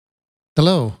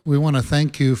Hello, we want to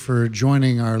thank you for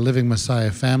joining our Living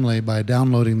Messiah family by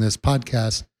downloading this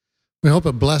podcast. We hope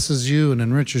it blesses you and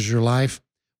enriches your life.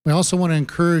 We also want to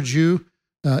encourage you,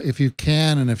 if you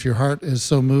can and if your heart is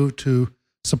so moved, to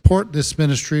support this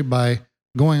ministry by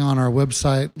going on our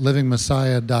website,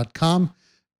 livingmessiah.com,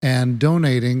 and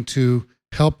donating to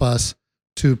help us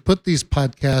to put these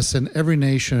podcasts in every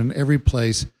nation, every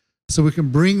place, so we can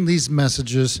bring these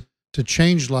messages to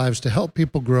change lives, to help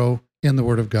people grow in the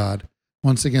Word of God.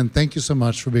 Once again, thank you so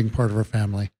much for being part of our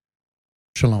family.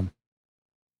 Shalom.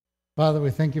 Father,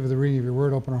 we thank you for the reading of your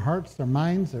word. Open our hearts, our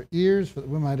minds, our ears, so that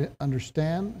we might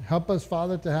understand. Help us,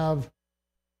 Father, to have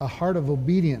a heart of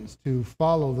obedience, to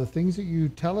follow the things that you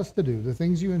tell us to do, the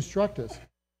things you instruct us.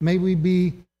 May we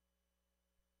be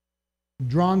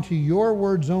drawn to your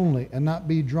words only and not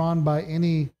be drawn by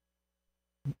any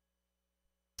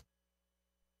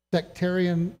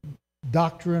sectarian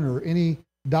doctrine or any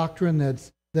doctrine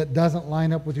that doesn't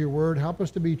line up with your word. Help us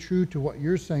to be true to what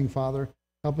you're saying, Father.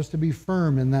 Help us to be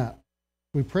firm in that.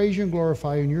 We praise you and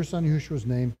glorify you in your Son, Yeshua's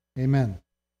name. Amen.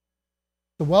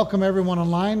 So welcome everyone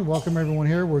online. Welcome everyone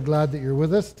here. We're glad that you're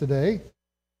with us today.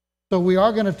 So we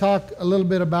are going to talk a little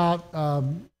bit about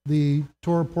the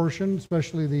Torah portion,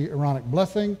 especially the Aaronic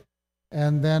blessing.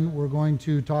 And then we're going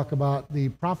to talk about the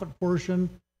prophet portion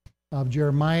of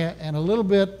Jeremiah and a little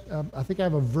bit, I think I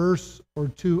have a verse or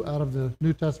two out of the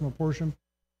New Testament portion.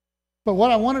 But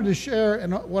what I wanted to share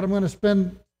and what I'm going to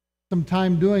spend some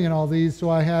time doing in all these,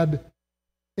 so I had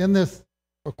in this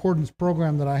accordance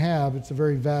program that I have, it's a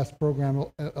very vast program,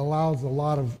 it allows a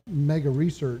lot of mega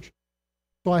research.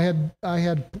 So I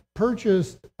had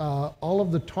purchased all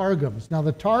of the Targums. Now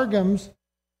the Targums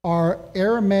are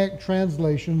Aramaic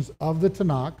translations of the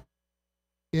Tanakh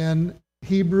in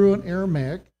Hebrew and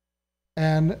Aramaic,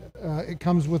 and it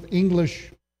comes with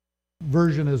English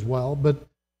version as well, but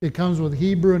it comes with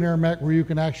Hebrew and Aramaic where you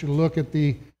can actually look at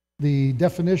the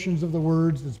definitions of the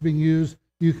words that's being used.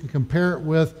 You can compare it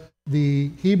with the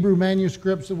Hebrew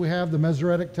manuscripts that we have, the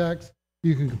Masoretic text.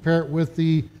 You can compare it with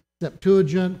the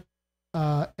Septuagint.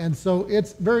 And so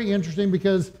it's very interesting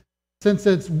because since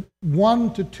it's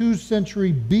 1 to 2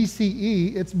 century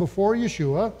BCE, it's before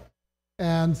Yeshua.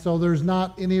 And so there's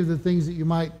not any of the things that you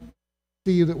might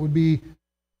see that would be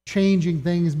changing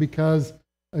things because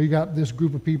you got this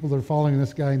group of people that are following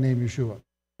this guy named Yeshua.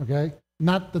 Okay?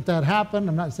 Not that that happened.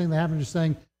 I'm not saying that happened. I'm just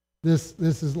saying this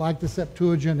is like the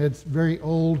Septuagint. It's very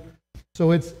old.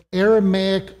 So it's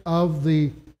Aramaic of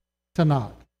the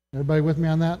Tanakh. Everybody with me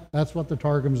on that? That's what the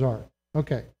Targums are.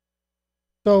 Okay.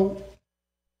 So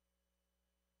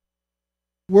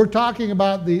we're talking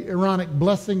about the Aaronic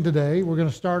blessing today. We're going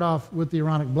to start off with the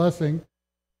Aaronic blessing.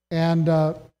 And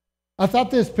I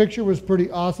thought this picture was pretty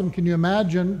awesome. Can you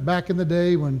imagine back in the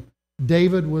day when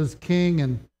David was king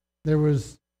and there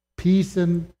was peace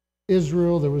in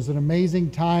Israel? There was an amazing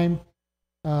time.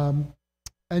 And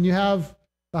you have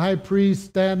the high priest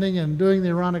standing and doing the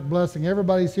Aaronic blessing.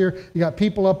 Everybody's here. You got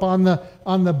people up on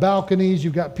the balconies.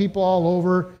 You've got people all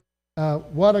over.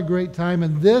 What a great time.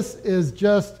 And this is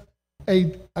just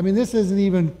this isn't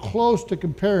even close to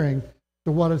comparing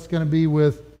to what it's going to be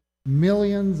with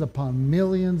millions upon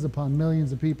millions upon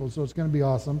millions of people. So it's going to be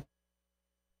awesome.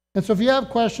 And so if you have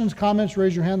questions, comments,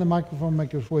 raise your hand. The microphone will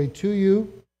make its way to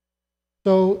you.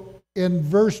 So in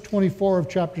verse 24 of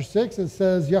chapter 6, it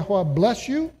says, Yahweh bless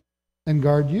you and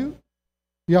guard you.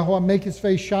 Yahweh make his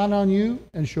face shine on you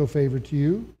and show favor to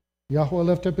you. Yahweh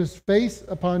lift up his face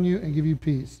upon you and give you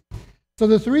peace. So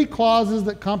the three clauses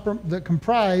that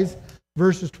comprise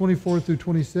verses 24 through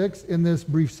 26 in this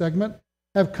brief segment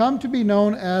have come to be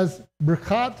known as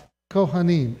Birkat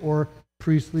Kohanim, or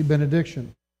priestly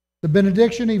benediction. The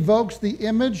benediction evokes the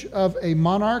image of a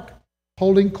monarch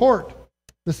holding court.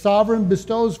 The sovereign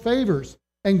bestows favors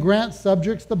and grants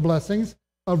subjects the blessings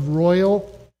of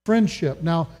royal friendship.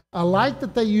 Now, I like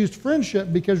that they used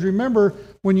friendship because remember,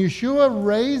 when Yeshua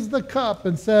raised the cup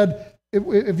and said,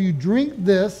 if you drink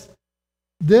this,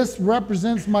 this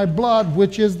represents my blood,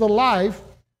 which is the life.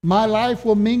 My life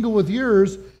will mingle with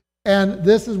yours. And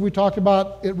this, as we talked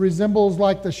about, it resembles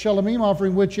like the Shalomim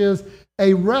offering, which is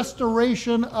a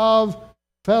restoration of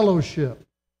fellowship.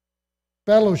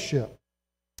 Fellowship.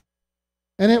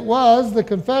 And it was the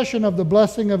confession of the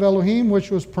blessing of Elohim,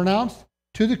 which was pronounced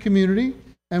to the community,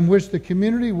 and which the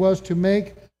community was to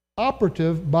make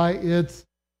operative by its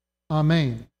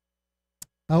Amen.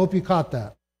 I hope you caught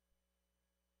that.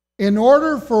 In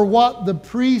order for what the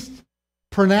priest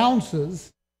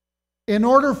pronounces, in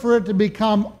order for it to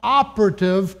become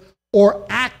operative or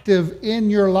active in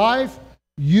your life,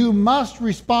 you must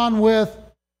respond with,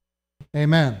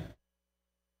 Amen.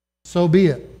 So be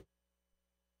it.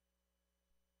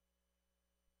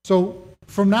 So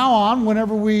from now on,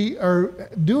 whenever we are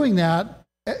doing that,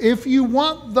 if you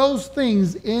want those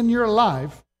things in your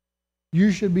life,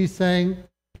 you should be saying,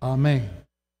 Amen.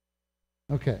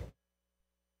 Okay.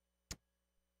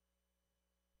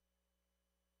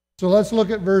 So let's look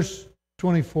at verse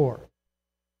 24,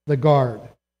 the guard.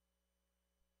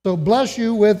 So bless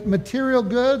you with material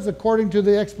goods according to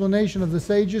the explanation of the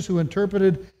sages who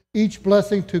interpreted each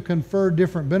blessing to confer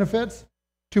different benefits.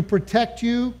 To protect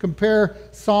you, compare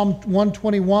Psalm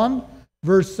 121,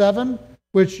 verse 7,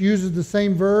 which uses the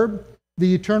same verb.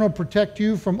 The eternal protect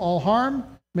you from all harm.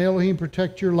 May Elohim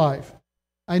protect your life.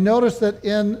 I notice that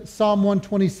in Psalm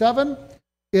 127,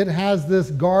 it has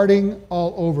this guarding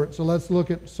all over it. So let's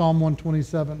look at Psalm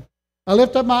 127. I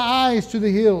lift up my eyes to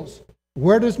the hills.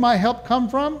 Where does my help come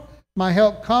from? My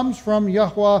help comes from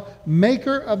Yahweh,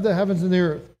 maker of the heavens and the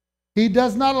earth. He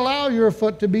does not allow your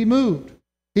foot to be moved.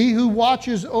 He who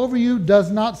watches over you does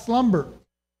not slumber.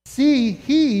 See,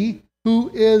 he who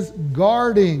is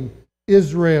guarding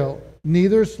Israel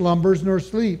neither slumbers nor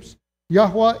sleeps.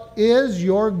 Yahweh is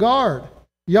your guard.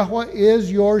 Yahweh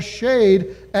is your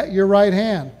shade at your right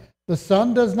hand. The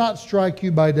sun does not strike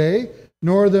you by day,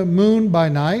 nor the moon by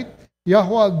night.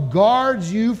 Yahweh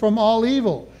guards you from all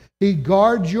evil. He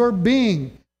guards your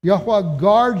being. Yahweh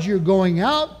guards your going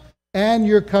out and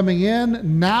your coming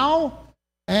in now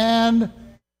and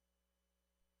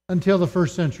until the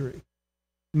first century.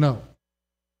 No.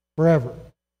 Forever.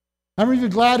 How many of you are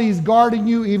glad He's guarding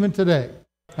you even today?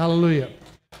 Hallelujah.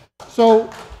 So,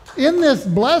 in this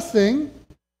blessing,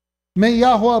 may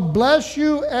Yahweh bless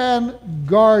you and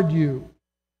guard you.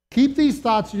 Keep these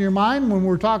thoughts in your mind when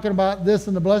we're talking about this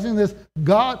and the blessing. This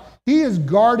God, He is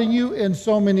guarding you in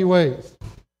so many ways.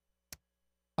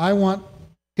 I want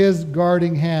His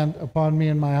guarding hand upon me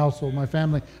and my household, my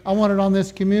family. I want it on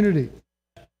this community.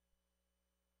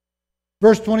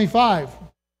 Verse 25.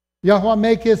 Yahweh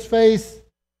make His face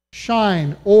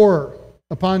shine, or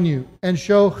upon you, and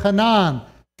show Hanan,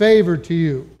 favor to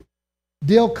you.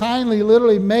 Deal kindly,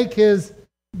 literally make His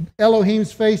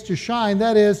Elohim's face to shine,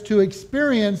 that is, to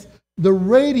experience the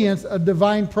radiance of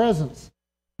divine presence.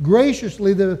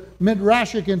 Graciously, the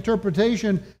Midrashic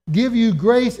interpretation, give you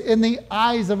grace in the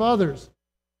eyes of others.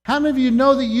 How many of you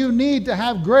know that you need to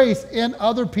have grace in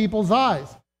other people's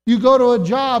eyes? You go to a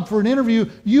job for an interview,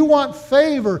 you want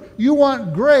favor, you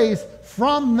want grace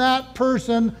from that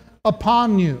person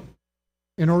upon you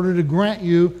in order to grant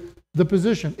you the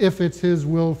position, if it's His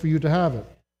will for you to have it.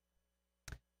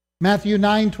 Matthew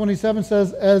 9:27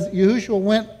 says, as Yahushua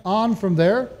went on from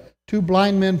there, 2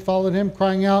 blind men followed Him,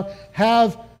 crying out,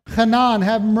 have Hanan,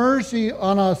 have mercy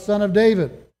on us, son of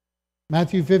David.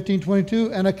 Matthew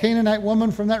 15:22, and a Canaanite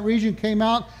woman from that region came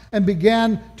out and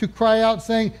began to cry out,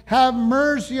 saying, have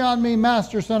mercy on me,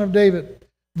 Master, son of David.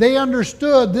 They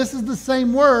understood this is the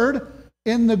same word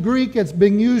in the Greek it's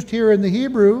being used here in the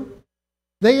Hebrew.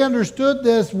 They understood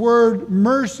this word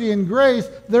mercy and grace.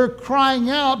 They're crying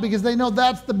out because they know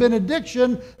that's the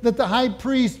benediction that the high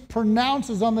priest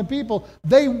pronounces on the people.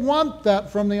 They want that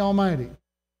from the Almighty.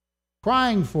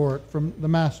 Crying for it from the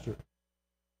Master.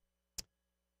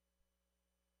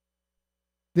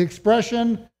 The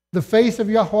expression, the face of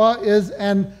Yahweh, is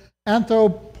an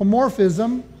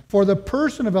anthropomorphism for the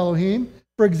person of Elohim.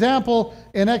 For example,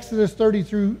 in Exodus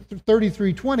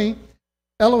 33:20,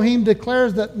 Elohim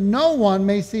declares that no one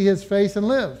may see His face and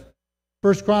live.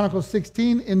 1 Chronicles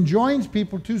 16 enjoins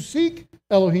people to seek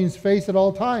Elohim's face at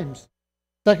all times.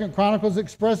 2 Chronicles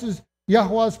expresses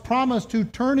Yahweh's promise to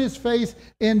turn His face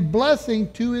in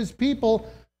blessing to His people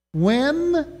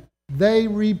when they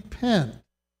repent.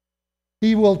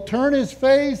 He will turn His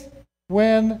face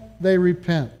when they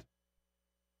repent.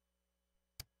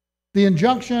 The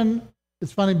injunction,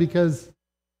 it's funny because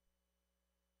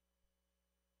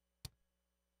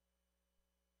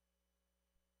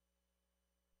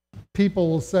people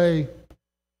will say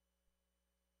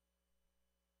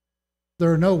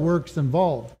there are no works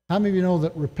involved. How many of you know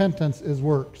that repentance is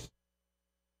works?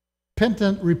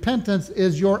 Repentance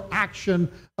is your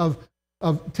action of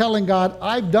telling God,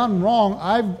 I've done wrong,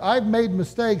 I've made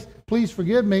mistakes, please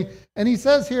forgive me. And He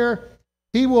says here,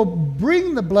 He will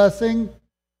bring the blessing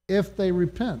if they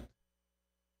repent.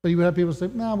 So you would have people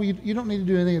say, no, you don't need to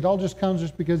do anything. It all just comes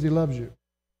just because He loves you.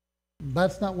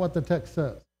 That's not what the text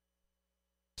says.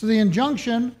 So the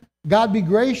injunction, God be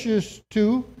gracious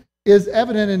to, is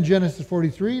evident in Genesis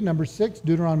 43, number 6,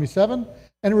 Deuteronomy 7,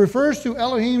 and it refers to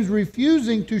Elohim's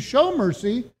refusing to show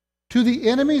mercy to the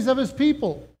enemies of His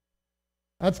people.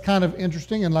 That's kind of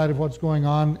interesting in light of what's going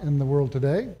on in the world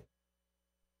today.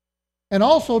 And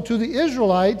also to the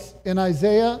Israelites in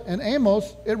Isaiah and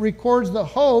Amos, it records the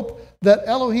hope that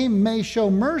Elohim may show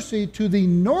mercy to the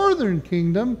northern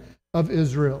kingdom of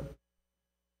Israel.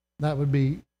 That would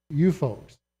be you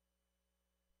folks.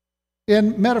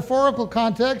 In metaphorical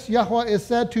context, Yahweh is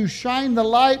said to shine the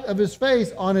light of his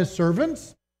face on his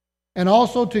servants and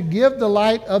also to give the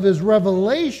light of his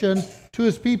revelation to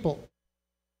his people.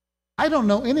 I don't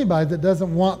know anybody that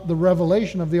doesn't want the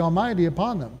revelation of the Almighty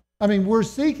upon them. I mean, we're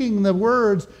seeking the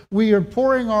words. We are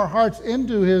pouring our hearts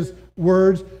into his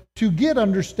words to get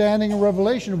understanding and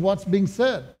revelation of what's being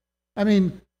said. I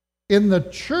mean, in the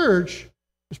church,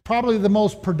 it's probably the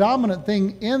most predominant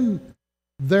thing in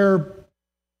their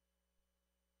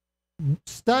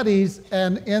studies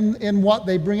and in what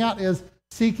they bring out is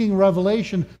seeking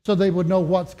revelation so they would know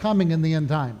what's coming in the end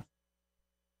time.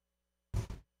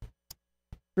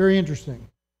 Very interesting.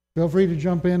 Feel free to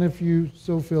jump in if you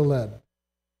so feel led.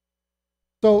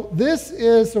 So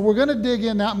we're going to dig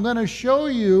in now. I'm going to show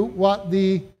you what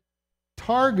the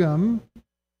Targum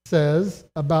says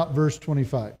about verse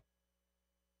 25.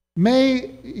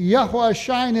 May Yahweh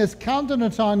shine his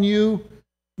countenance on you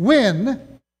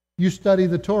when you study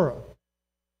the Torah.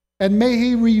 And may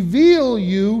he reveal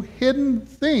you hidden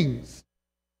things.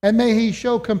 And may he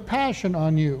show compassion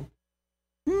on you.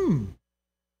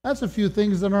 That's a few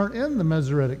things that aren't in the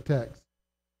Masoretic text.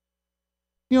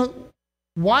 You know,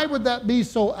 why would that be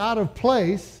so out of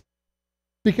place?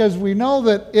 Because we know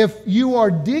that if you are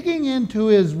digging into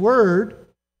his word,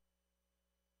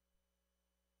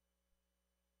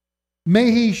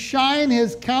 may he shine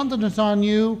his countenance on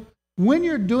you when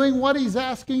you're doing what he's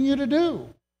asking you to do.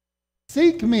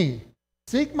 Seek me.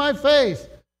 Seek my face.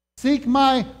 Seek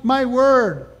my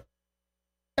word.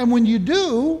 And when you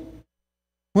do,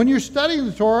 when you're studying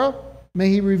the Torah, may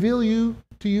he reveal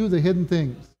to you the hidden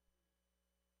things.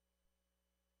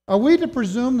 Are we to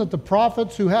presume that the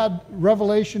prophets who had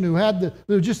revelation,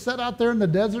 who just sat out there in the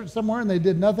desert somewhere and they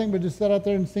did nothing but just sat out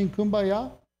there and sing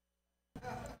Kumbaya?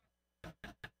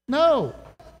 No.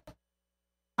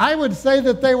 I would say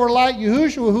that they were like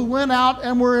Yahushua, who went out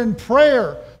and were in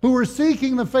prayer, who were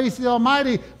seeking the face of the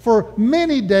Almighty for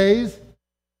many days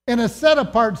in a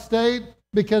set-apart state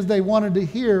because they wanted to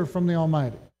hear from the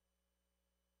Almighty.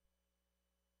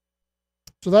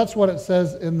 So that's what it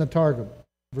says in the Targum,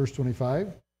 verse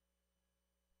 25.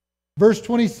 Verse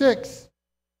 26,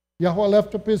 Yahweh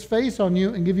lift up his face on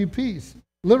you and give you peace.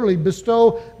 Literally,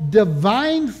 bestow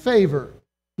divine favor.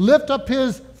 Lift up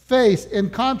his face. In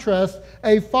contrast,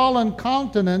 a fallen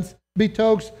countenance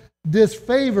betokens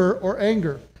disfavor or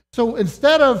anger. So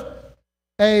instead of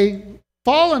a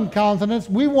fallen countenance,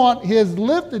 we want his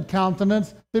lifted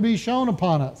countenance to be shown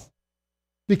upon us.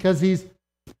 Because he's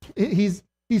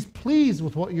pleased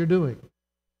with what you're doing,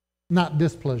 not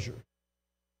displeasure.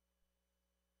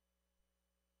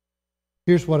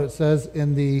 Here's what it says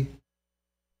in the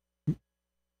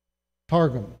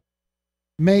Targum.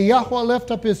 May Yahweh lift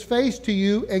up his face to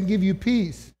you and give you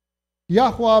peace.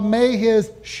 Yahweh, may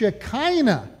his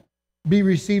Shekinah be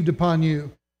received upon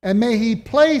you, and may he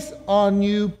place on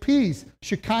you peace.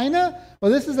 Shekinah,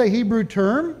 well, this is a Hebrew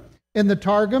term in the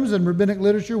Targums and rabbinic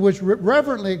literature which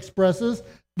reverently expresses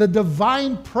the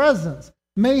divine presence.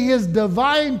 May his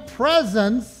divine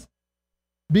presence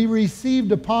be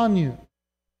received upon you.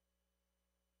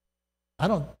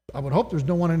 I would hope there's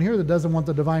no one in here that doesn't want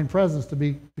the divine presence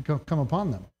to come upon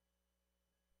them.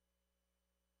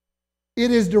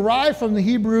 It is derived from the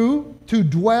Hebrew to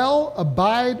dwell,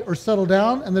 abide, or settle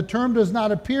down, and the term does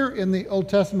not appear in the Old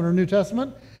Testament or New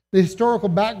Testament. The historical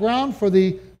background for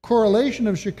the correlation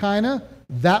of Shekinah,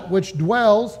 that which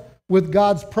dwells, with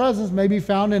God's presence may be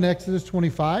found in Exodus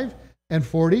 25 and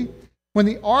 40. When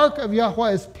the ark of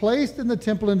Yahweh is placed in the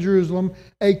temple in Jerusalem,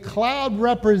 a cloud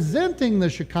representing the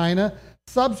Shekinah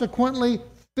subsequently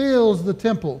fills the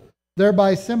temple,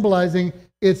 thereby symbolizing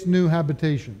its new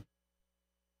habitation.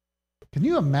 Can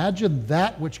you imagine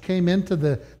that which came into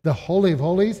the Holy of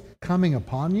Holies coming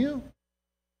upon you?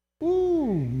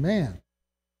 Ooh, man.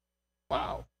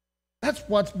 Wow. That's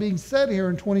what's being said here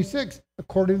in 26,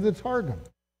 according to the Targum.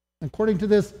 According to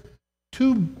this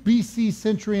 2 BC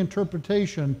century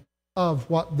interpretation of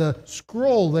what the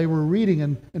scroll they were reading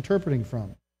and interpreting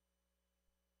from.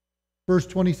 Verse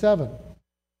 27.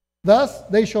 Thus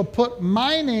they shall put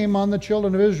my name on the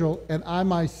children of Israel, and I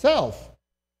myself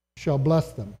shall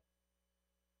bless them.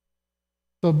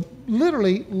 So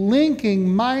literally linking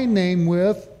my name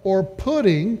with, or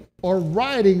putting, or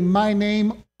writing my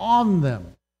name on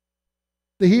them.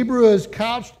 The Hebrew is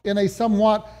couched in a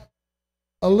somewhat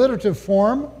alliterative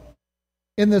form.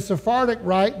 In the Sephardic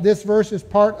rite, this verse is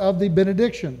part of the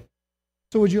benediction.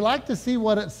 So would you like to see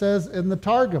what it says in the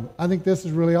Targum? I think this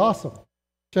is really awesome.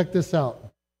 Check this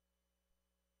out.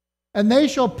 and they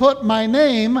shall put my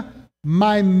name,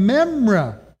 my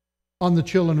memra, on the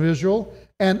children of Israel,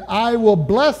 and I will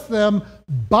bless them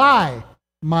by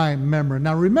my memra.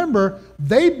 Now remember,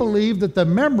 they believed that the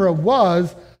memra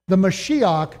was the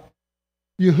Mashiach,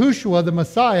 Yahushua, the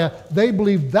Messiah. They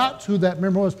believed that's who that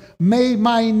memra was. May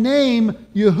my name,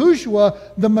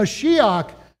 Yahushua, the Mashiach,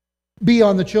 be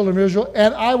on the children of Israel,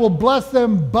 and I will bless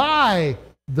them by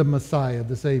the Messiah,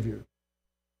 the Savior.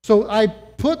 So I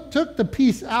took the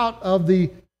piece out of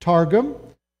the Targum,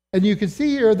 and you can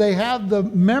see here they have the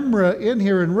memra in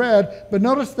here in red, but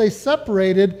notice they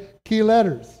separated key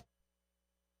letters.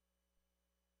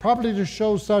 Probably to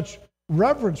show such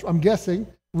reverence, I'm guessing,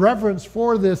 reverence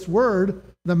for this word,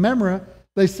 the memra.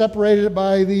 They separated it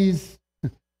by these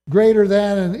greater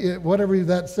than and whatever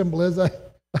that symbol is. I'm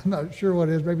not sure what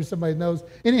it is. Maybe somebody knows.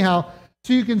 Anyhow,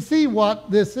 so you can see what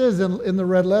this is in the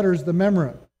red letters, the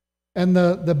memra. And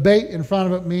the bait in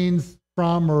front of it means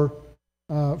from or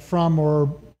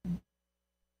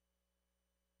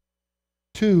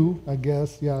to, I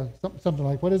guess. Yeah, something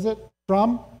like, what is it?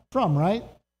 From, right?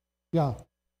 Yeah.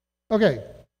 Okay.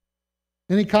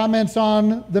 Any comments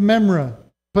on the memra?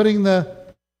 Putting the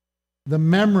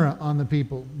memra on the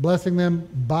people, blessing them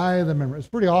by the memra. It's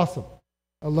pretty awesome.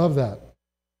 I love that.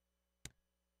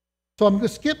 So I'm going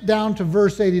to skip down to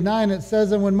verse 89. It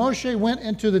says, and when Moshe went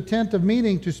into the tent of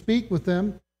meeting to speak with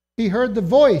them, he heard the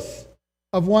voice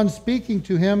of one speaking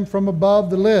to him from above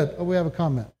the lid. Oh, we have a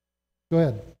comment. Go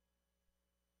ahead.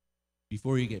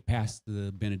 Before you get past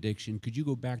the benediction, could you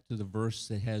go back to the verse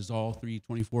that has all three,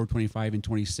 24, 25, and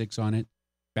 26 on it?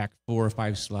 Back 4 or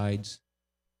 5 slides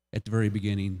at the very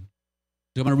beginning.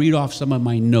 So I'm going to read off some of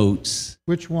my notes.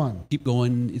 Which one? Keep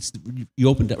going. You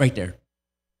opened it right there.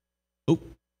 Oh,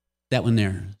 that one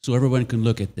there. So everyone can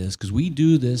look at this, because we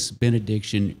do this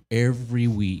benediction every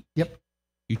week. Yep.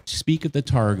 You speak of the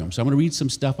Targum. So I'm going to read some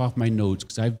stuff off my notes,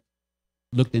 because I've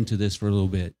looked into this for a little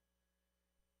bit.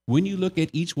 When you look at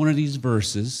each one of these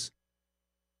verses,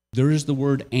 there is the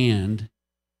word and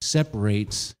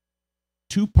separates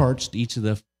 2 parts to each of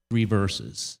the 3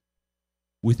 verses.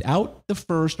 Without the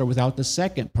first or without the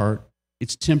second part,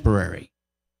 it's temporary.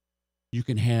 You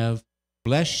can have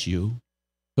bless you,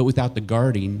 but without the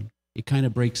guarding, it kind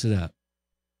of breaks it up.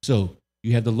 So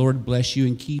you have the Lord bless you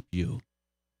and keep you.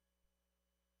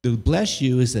 The bless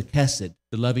you is the chesed,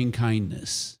 the loving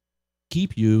kindness.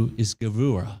 Keep you is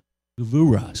gevura,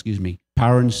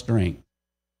 power and strength.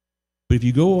 But if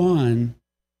you go on,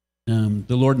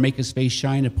 the Lord make his face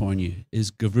shine upon you is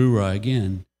gevura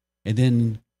again. And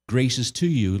then gracious to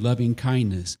you, loving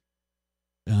kindness.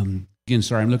 Again,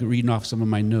 sorry, I'm reading off some of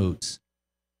my notes.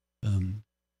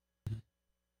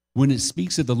 When it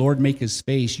speaks of the Lord make his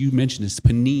face, you mentioned this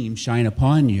panim, shine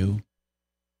upon you.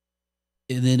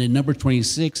 And then in number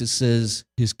 26, it says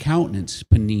his countenance,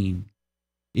 panim.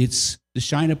 It's the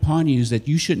shine upon you is that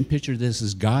you shouldn't picture this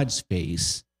as God's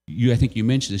face. I think you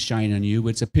mentioned the shine on you, but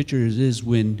it's a picture it is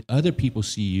when other people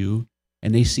see you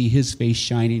and they see his face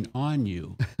shining on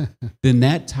you. Then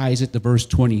that ties it to verse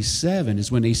 27,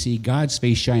 is when they see God's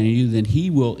face shining on you, then he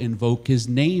will invoke his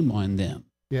name on them.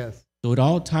 Yes. So it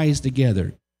all ties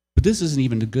together. But this isn't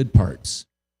even the good parts.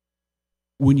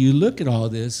 When you look at all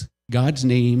this, God's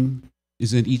name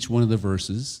is in each one of the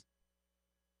verses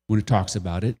when it talks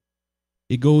about it.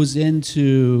 It goes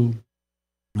into,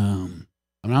 I'm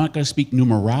not going to speak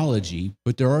numerology,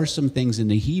 but there are some things in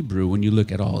the Hebrew when you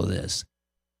look at all of this.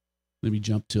 Let me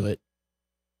jump to it.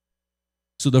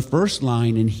 So the first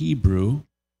line in Hebrew,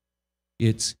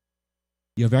 it's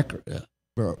Verekaka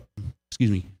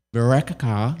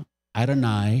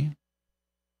Adonai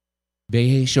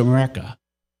Beheshomereka.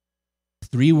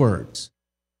 3 words.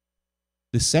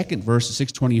 The second verse,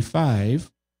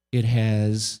 625, it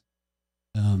has,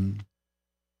 can't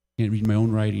read my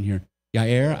own writing here.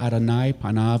 Yair Adonai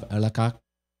Panav Elakak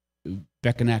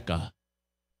Bekaneka.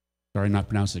 Sorry, I'm not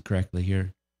pronouncing it correctly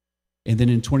here. And then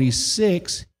in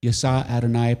 26, Yasa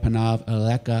Adonai Panav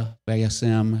Eleka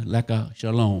Vayasem Leka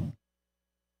Shalom.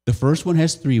 The first one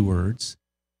has 3 words.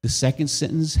 The second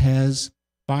sentence has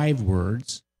 5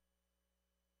 words.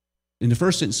 In the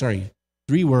first sentence,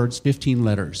 3 words, 15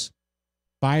 letters.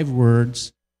 5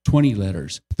 words, 20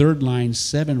 letters. Third line,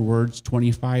 7 words,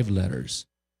 25 letters.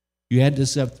 You add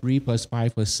this up, 3 plus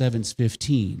 5 plus 7 is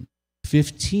 15.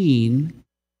 15,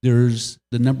 there's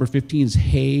the number 15 is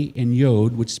He and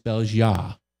Yod, which spells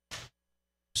Yah.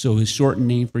 So his shortened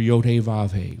name for Yod He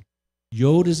Vav He.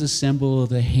 Yod is a symbol of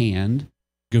the hand,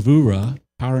 Gevura,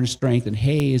 power and strength, and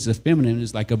He is a feminine,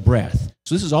 is like a breath.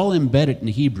 So this is all embedded in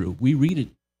the Hebrew. We read it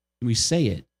and we say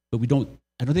it, but I don't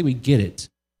think we get it.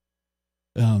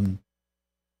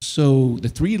 So the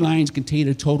 3 lines contain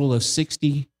a total of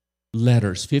 60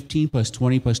 letters. 15 plus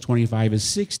 20 plus 25 is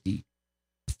 60.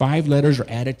 5 letters are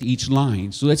added to each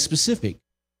line. So that's specific.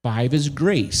 5 is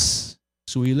grace.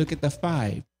 So we look at the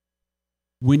 5.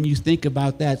 When you think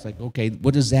about that, it's like, okay,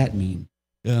 what does that mean?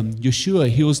 Yeshua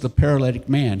heals the paralytic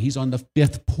man. He's on the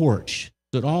 5th porch.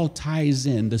 So it all ties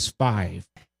in, this 5.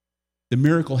 The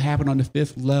miracle happened on the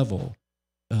 5th level.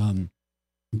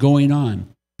 Going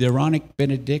on, the Aaronic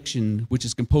benediction, which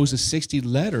is composed of 60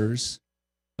 letters,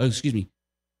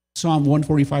 Psalm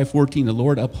 145:14, the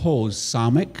Lord upholds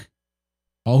Samach,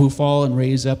 all who fall and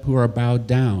raise up who are bowed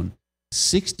down.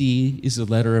 60 is the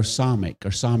letter of Samach, or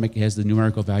Samach has the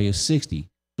numerical value of 60.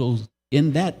 So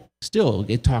in that, still,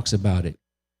 it talks about it.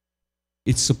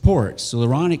 It supports. So the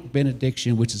Aaronic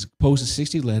benediction, which is composed of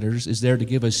 60 letters, is there to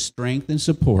give us strength and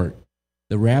support.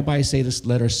 The rabbis say this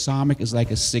letter Samach is like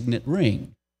a signet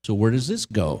ring. So where does this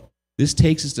go? This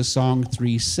takes us to Song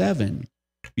 3:7.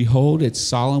 Behold, it's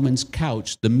Solomon's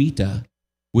couch, the Mita,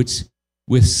 which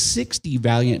with 60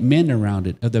 valiant men around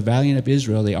it. Of the valiant of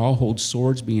Israel, they all hold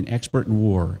swords, being expert in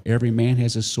war. Every man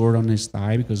has a sword on his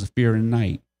thigh because of fear and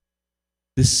night.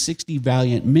 The 60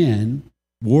 valiant men,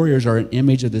 warriors, are an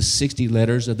image of the 60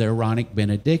 letters of the Aaronic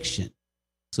benediction.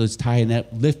 So it's tying up,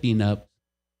 lifting up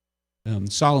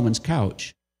Solomon's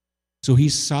couch. So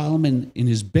he's Solomon in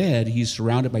his bed. He's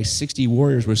surrounded by 60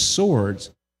 warriors with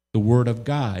swords, the word of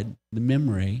God, the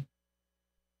memory.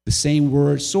 The same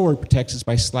word, sword, protects us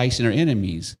by slicing our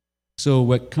enemies. So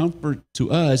what comfort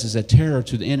to us is a terror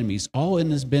to the enemies, all in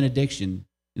this benediction,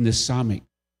 in this Samach.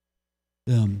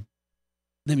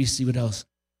 Let me see what else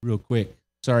real quick.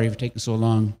 Sorry for taking so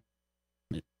long.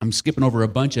 I'm skipping over a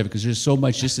bunch of it because there's so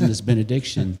much just in this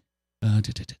benediction.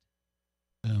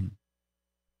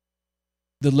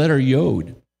 The letter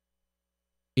Yod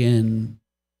in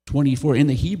 24, in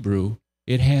the Hebrew,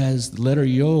 it has the letter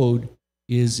Yod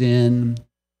is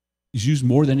used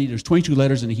more than any. There's 22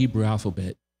 letters in the Hebrew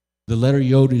alphabet. The letter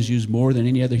Yod is used more than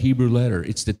any other Hebrew letter.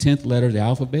 It's the 10th letter of the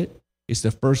alphabet. It's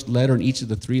the first letter in each of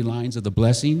the 3 lines of the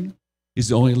blessing. It's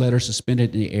the only letter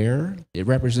suspended in the air. It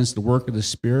represents the work of the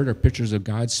Spirit or pictures of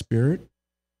God's Spirit.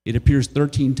 It appears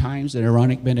 13 times in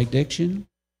Aaronic benediction.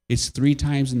 It's 3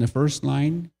 times in the first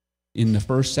line, in the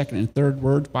first, second, and third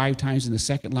word, 5 times in the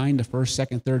second line, the first,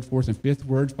 second, third, fourth, and fifth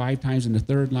word, 5 times in the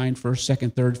third line, first,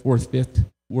 second, third, fourth, fifth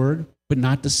word, but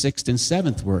not the 6th and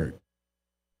 7th word.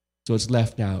 So it's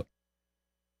left out.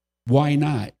 Why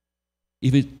not?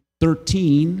 If it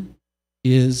 13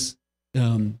 is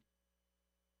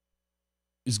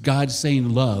God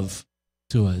saying love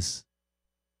to us.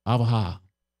 Avaha.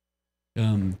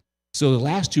 So the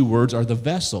last 2 words are the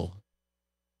vessel.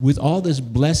 With all this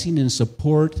blessing and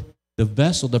support, the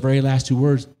vessel, the very last 2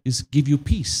 words, is give you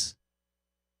peace.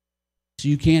 So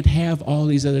you can't have all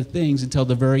these other things until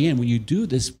the very end. When you do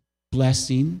this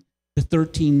blessing, the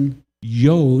 13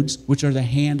 yods, which are the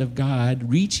hand of God,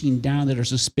 reaching down that are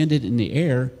suspended in the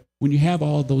air, when you have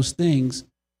all those things,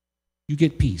 you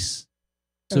get peace.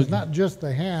 So it's not just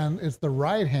the hand, it's the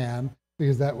right hand,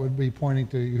 because that would be pointing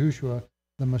to Yahushua,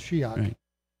 the Mashiach. Right.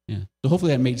 Yeah. So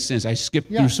hopefully that made sense. I skipped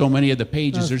through so many of the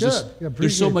pages.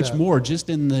 There's so much more just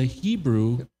in the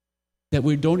Hebrew that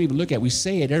we don't even look at. We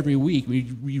say it every week.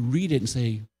 We read it and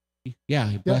say,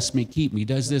 yeah, bless me, keep me,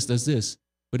 does this, does this.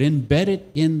 But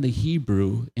embedded in the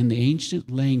Hebrew, in the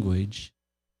ancient language,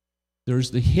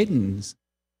 there's the hiddens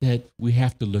that we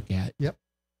have to look at. Yep.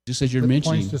 Just as you're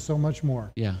mentioning. Points to so much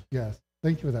more. Yeah. Yes.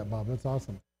 Thank you for that, Bob. That's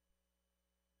awesome.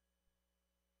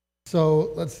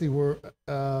 So let's see.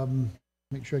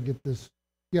 Make sure I get this.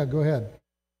 Yeah, go ahead.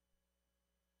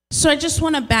 So I just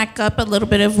want to back up a little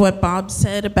bit of what Bob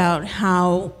said about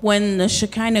how when the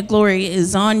Shekinah glory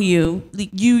is on you,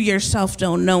 you yourself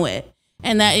don't know it.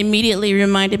 And that immediately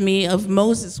reminded me of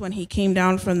Moses when he came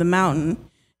down from the mountain,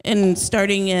 and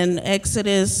starting in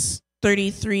Exodus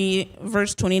 33,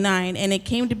 verse 29. And it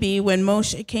came to be when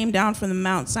Moshe came down from the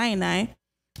Mount Sinai,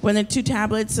 when the 2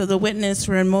 tablets of the witness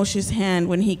were in Moshe's hand,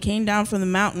 when he came down from the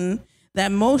mountain,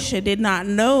 that Moshe did not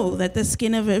know that the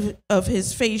skin of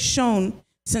his face shone,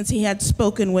 since he had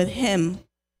spoken with him.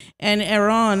 And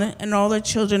Aaron and all the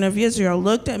children of Israel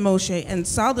looked at Moshe and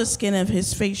saw the skin of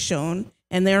his face shone,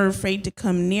 and they were afraid to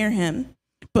come near him.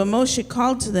 But Moshe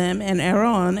called to them, and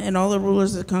Aaron and all the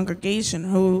rulers of the congregation,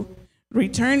 who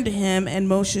returned to him, and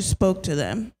Moshe spoke to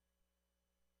them.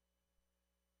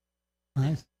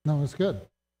 Nice. No, it's good.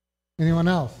 Anyone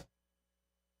else?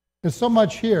 There's so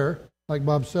much here. Like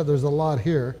Bob said, there's a lot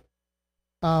here.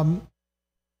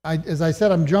 As I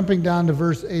said, I'm jumping down to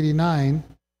verse 89.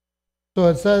 So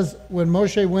it says, when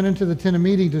Moshe went into the tent of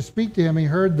meeting to speak to him, he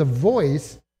heard the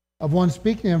voice of one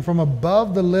speaking to him from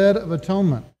above the lid of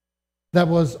atonement. that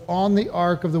was on the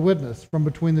ark of the witness from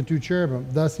between the two cherubim.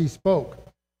 Thus he spoke.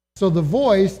 So the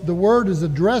voice, the word is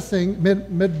addressing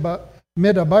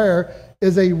Midaber,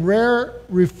 is a rare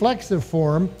reflexive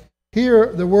form.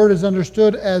 Here the word is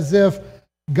understood as if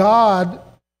God,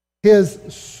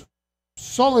 his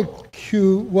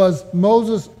soliloquy was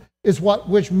Moses, is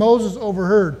which Moses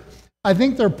overheard. I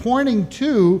think they're pointing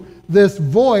to this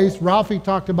voice. Ralphie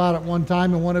talked about it one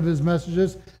time in one of his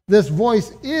messages. This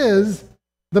voice is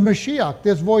the Mashiach.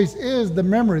 This voice is the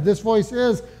memory. This voice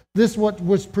is this what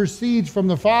proceeds from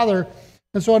the Father.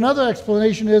 And so another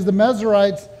explanation is the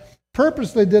Mezerites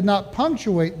purposely did not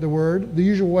punctuate the word, the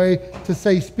usual way to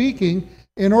say speaking,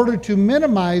 in order to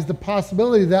minimize the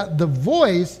possibility that the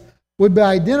voice would be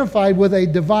identified with a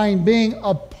divine being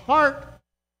apart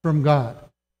from God.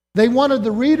 They wanted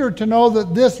the reader to know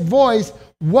that this voice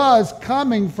was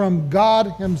coming from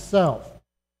God himself.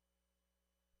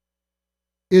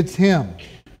 It's him.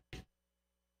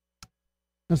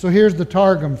 And so here's the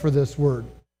Targum for this word,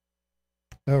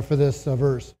 or for this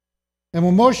verse. And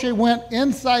when Moshe went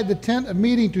inside the tent of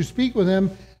meeting to speak with him,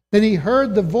 then he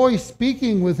heard the voice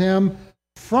speaking with him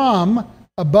from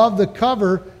above the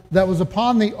cover that was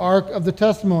upon the ark of the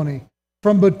testimony,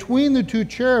 from between the two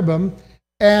cherubim,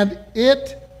 and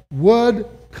it would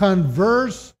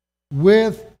converse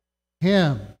with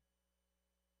him.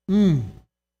 Gives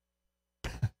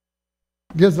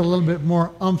a little bit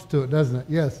more oomph to it, doesn't it?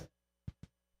 Yes.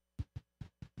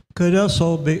 Could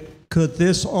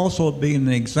this also be an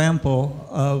example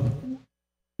of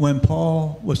when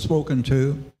Paul was spoken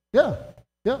to? Yeah.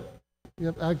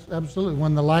 Absolutely.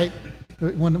 When the light,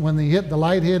 when the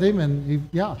light hit him, and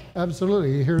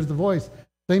absolutely, he hears the voice.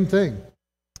 Same thing.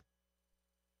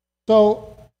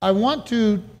 So I want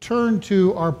to turn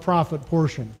to our prophet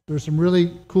portion. There's some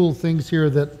really cool things here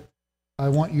that I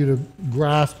want you to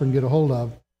grasp and get a hold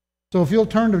of. So if you'll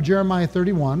turn to Jeremiah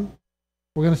 31,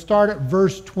 we're going to start at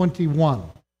verse 21.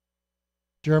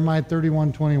 Jeremiah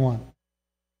 31:21.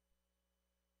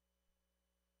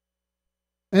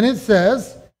 And it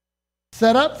says,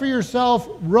 set up for yourself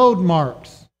road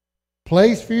marks,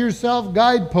 place for yourself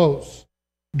guideposts,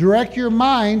 direct your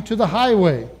mind to the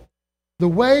highway, the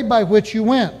way by which you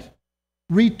went.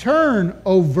 Return,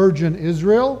 O virgin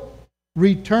Israel,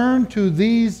 return to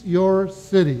these your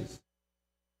cities.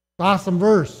 Awesome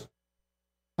verse.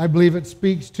 I believe it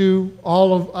speaks to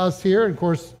all of us here. And of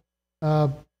course,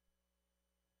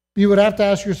 you would have to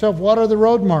ask yourself, what are the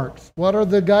road marks? What are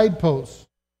the guideposts?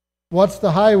 What's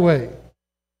the highway?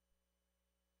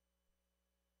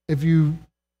 If you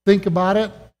think about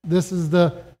it, this is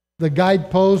the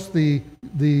guideposts, the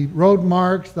road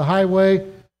marks, the highway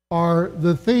are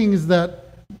the things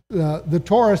that the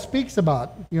Torah speaks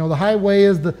about. You know, the highway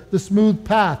is the smooth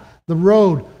path, the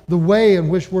road, the way in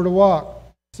which we're to walk.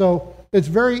 So it's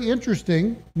very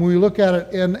interesting when we look at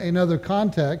it in another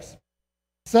context.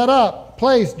 Set up,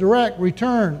 place, direct,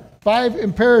 return. 5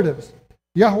 imperatives.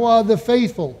 Yahweh the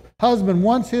faithful husband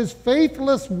wants his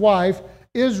faithless wife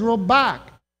Israel back.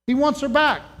 He wants her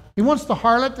back. He wants the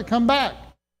harlot to come back.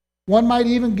 One might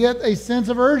even get a sense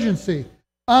of urgency.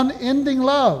 Unending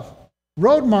love.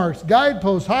 Road marks,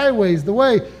 guideposts, highways, the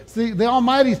way. See, the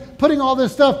Almighty's putting all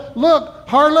this stuff. Look,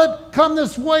 harlot, come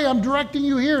this way. I'm directing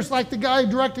you here. It's like the guy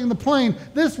directing the plane.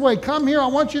 This way, come here. I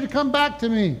want you to come back to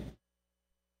me.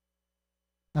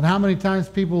 And how many times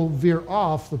people veer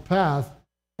off the path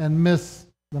and miss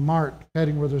the mark,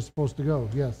 heading where they're supposed to go?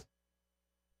 Yes.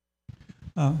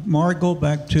 Mark, go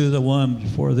back to the one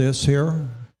before this here.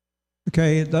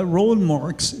 Okay, the road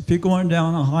marks, if you're going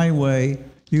down a highway,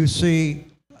 you see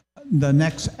the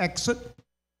next exit,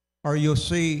 or you'll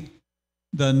see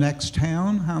the next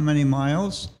town, how many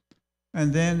miles.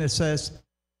 And then it says,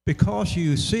 because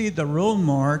you see the road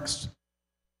marks,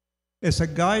 it's a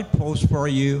guidepost for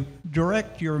you.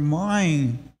 Direct your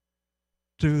mind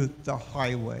to the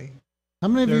highway. How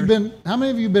many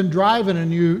of you been driving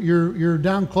and you're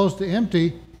down close to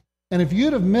empty, and if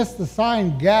you'd have missed the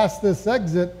sign, gas this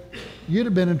exit, you'd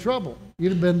have been in trouble.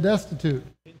 You'd have been destitute.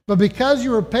 But because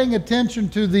you were paying attention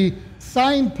to the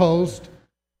signpost,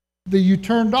 that you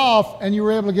turned off, and you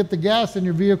were able to get the gas in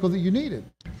your vehicle that you needed.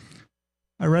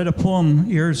 I read a poem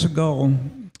years ago.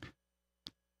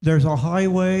 There's a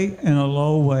highway and a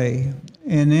low way,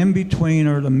 and in between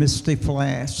are the misty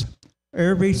flats.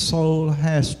 Every soul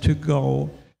has to go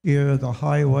either the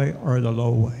highway or the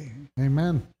low way.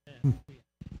 Amen.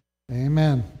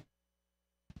 Amen.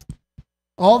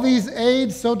 All these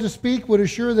aids, so to speak, would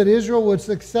assure that Israel would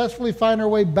successfully find her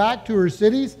way back to her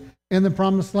cities in the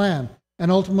promised land, and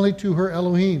ultimately to her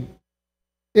Elohim.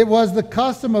 It was the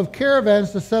custom of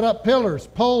caravans to set up pillars,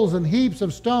 poles, and heaps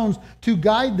of stones to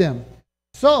guide them.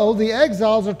 So the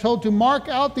exiles are told to mark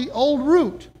out the old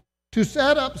route, to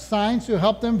set up signs to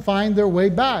help them find their way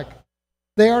back.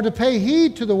 They are to pay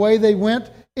heed to the way they went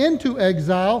into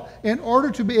exile in order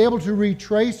to be able to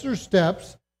retrace their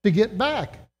steps to get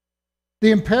back.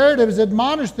 The imperatives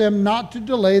admonish them not to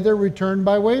delay their return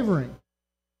by wavering.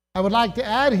 I would like to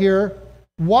add here,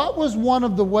 what was one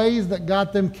of the ways that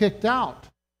got them kicked out?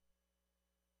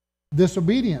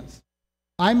 Disobedience.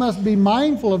 I must be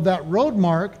mindful of that road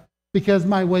mark because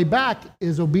my way back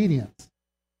is obedience.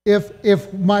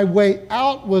 If my way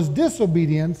out was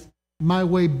disobedience, my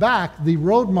way back, the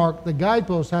road mark, the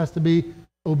guidepost has to be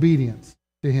obedience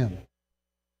to Him.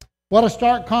 What a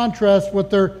stark contrast with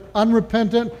their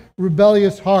unrepentant,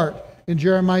 rebellious heart. In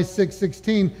Jeremiah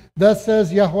 6:16, thus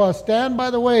says Yahweh, stand by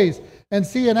the ways and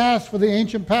see and ask for the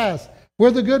ancient paths,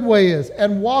 where the good way is,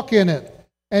 and walk in it,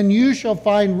 and you shall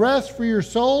find rest for your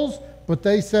souls. But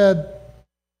they said,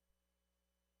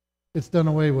 it's done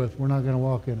away with. We're not going to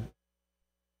walk in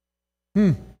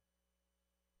it.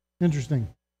 Interesting.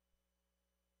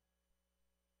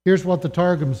 Here's what the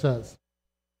Targum says.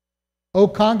 O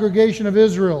congregation of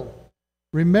Israel,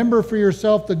 remember for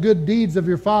yourself the good deeds of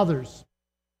your fathers.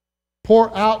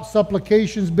 Pour out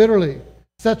supplications bitterly.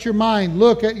 Set your mind,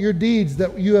 look at your deeds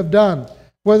that you have done,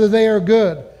 whether they are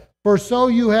good. For so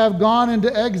you have gone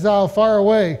into exile far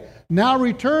away. Now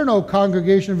return, O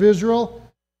congregation of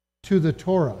Israel, to the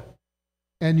Torah,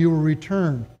 and you will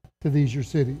return to these your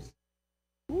cities.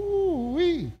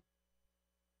 Ooh-wee.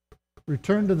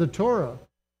 Return to the Torah.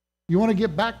 You want to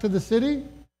get back to the city?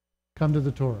 Come to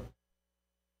the Torah.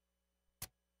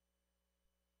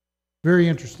 Very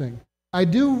interesting. I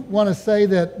do want to say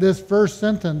that this first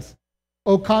sentence,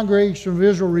 O congregation of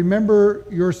Israel, remember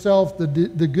yourself the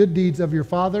good deeds of your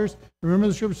fathers. Remember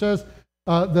the scripture says,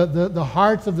 the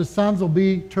hearts of the sons will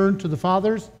be turned to the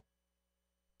fathers.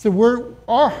 So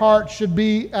our hearts should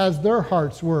be as their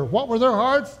hearts were. What were their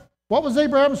hearts? What was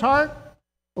Abraham's heart?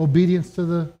 Obedience to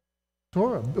the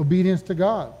Torah, obedience to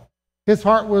God. His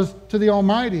heart was to the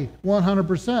Almighty,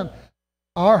 100%.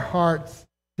 Our hearts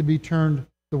to be turned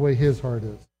the way His heart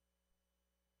is.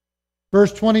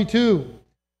 Verse 22,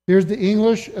 here's the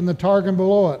English and the Targum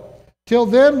below it. Till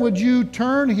then would you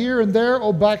turn here and there,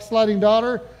 O backsliding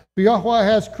daughter? For Yahweh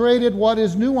has created what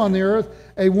is new on the earth,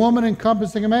 a woman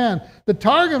encompassing a man. The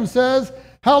Targum says,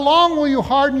 how long will you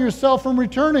harden yourself from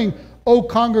returning, O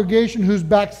congregation whose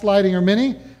backsliding are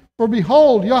many? For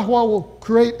behold, Yahweh will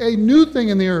create a new thing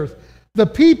in the earth. The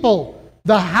people,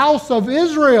 the house of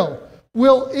Israel,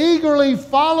 will eagerly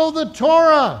follow the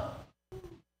Torah.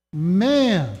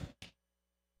 Man.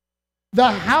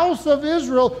 The house of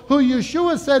Israel, who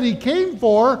Yeshua said He came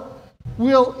for,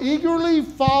 will eagerly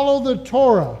follow the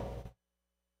Torah.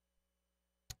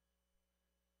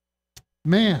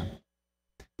 Man.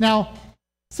 Now,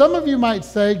 some of you might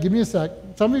say, give me a sec,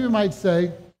 some of you might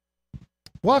say,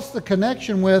 what's the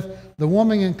connection with the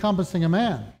woman encompassing a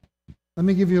man? Let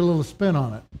me give you a little spin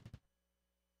on it.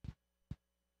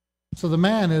 So the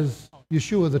man is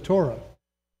Yeshua, the Torah.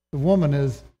 The woman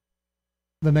is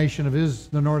the nation of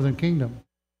the northern kingdom.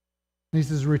 And He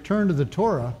says, return to the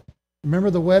Torah. Remember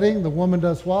the wedding? The woman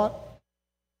does what?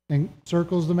 And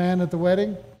circles the man at the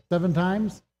wedding 7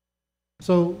 times.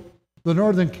 So the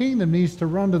northern kingdom needs to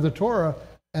run to the Torah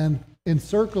and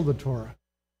encircle the Torah.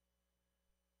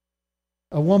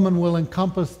 A woman will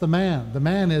encompass the man. The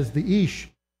man is the Ish,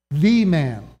 the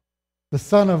man, the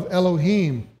son of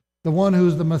Elohim, the one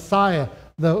who's the Messiah,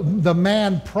 the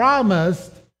man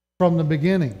promised from the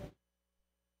beginning.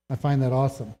 I find that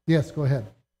awesome. Yes, go ahead.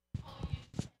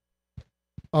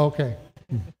 Okay.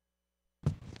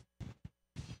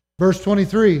 Verse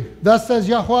 23, thus says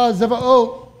Yahweh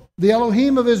Zevaot, the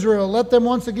Elohim of Israel, let them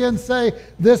once again say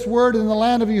this word in the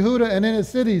land of Yehuda and in its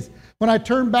cities. When I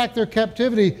turn back their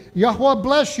captivity, Yahweh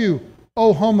bless you,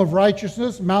 O home of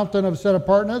righteousness, mountain of set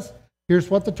apartness. Here's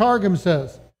what the Targum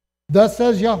says. Thus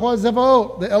says Yahweh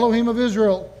Zevaot, the Elohim of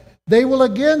Israel, they will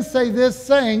again say this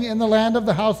saying in the land of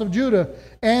the house of Judah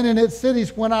and in its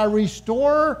cities when I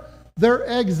restore their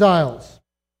exiles.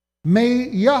 May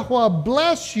Yahweh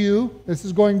bless you. This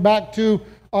is going back to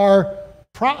our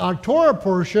Torah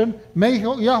portion. May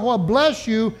Yahweh bless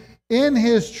you in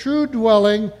His true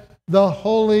dwelling, the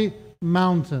holy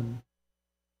mountain.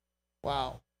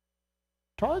 Wow.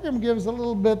 Targum gives a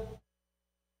little bit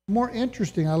more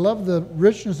interesting. I love the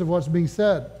richness of what's being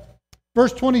said.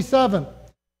 Verse 27.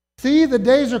 See, the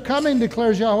days are coming,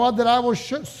 declares Yahweh, that I will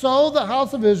sow the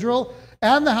house of Israel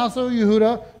and the house of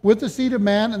Yehuda with the seed of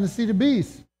man and the seed of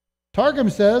beast. Targum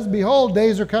says, behold,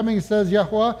 days are coming, says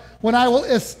Yahweh, when I will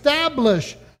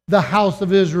establish the house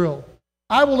of Israel.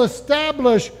 I will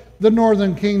establish the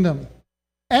northern kingdom.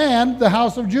 and the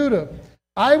house of Judah.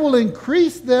 I will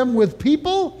increase them with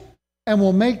people and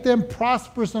will make them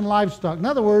prosperous in livestock. In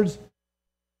other words,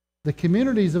 the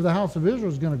communities of the house of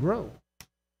Israel is going to grow.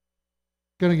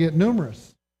 Going to get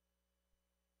numerous.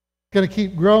 Going to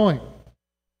keep growing.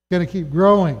 Going to keep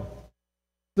growing.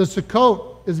 The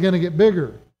Sukkot is going to get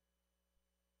bigger.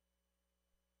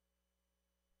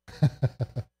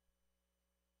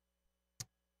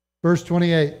 Verse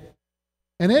 28.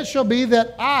 And it shall be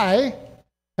that I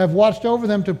have watched over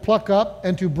them to pluck up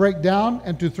and to break down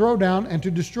and to throw down and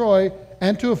to destroy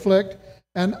and to afflict.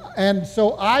 And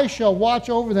so I shall watch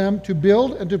over them to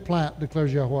build and to plant,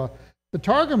 declares Yahweh. The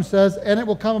Targum says, and it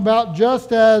will come about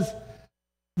just as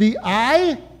the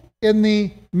I in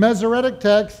the Masoretic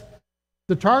text,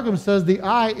 the Targum says the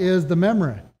I is the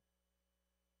memory.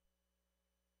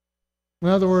 In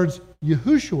other words,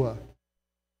 Yahushua.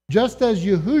 Just as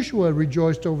Yahushua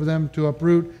rejoiced over them to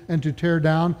uproot and to tear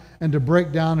down and to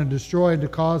break down and destroy and to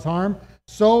cause harm,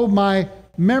 so my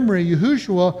memory,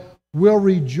 Yahushua, will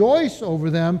rejoice over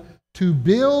them to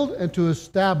build and to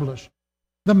establish.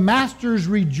 The Master's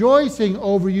rejoicing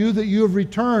over you that you have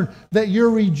returned, that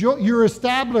you're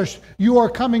established, you are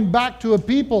coming back to a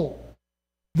people.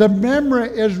 The memory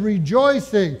is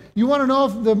rejoicing. You want to know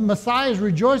if the Messiah is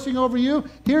rejoicing over you?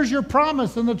 Here's your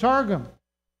promise in the Targum.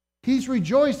 He's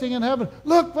rejoicing in heaven.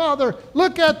 Look, Father,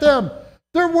 look at them.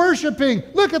 They're worshiping.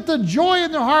 Look at the joy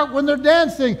in their heart when they're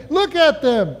dancing. Look at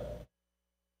them.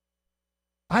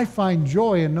 I find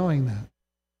joy in knowing that.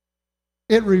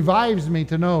 It revives me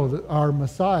to know that our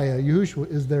Messiah,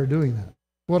 Yahushua, is there doing that.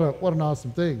 What an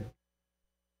awesome thing.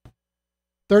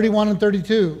 31 and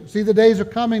 32. See, the days are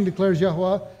coming, declares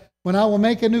Yahweh, when I will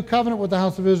make a new covenant with the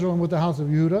house of Israel and with the house of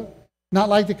Judah. Not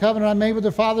like the covenant I made with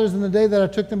their fathers in the day that I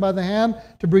took them by the hand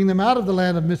to bring them out of the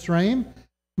land of Mizraim.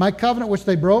 My covenant which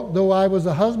they broke, though I was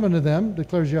a husband to them,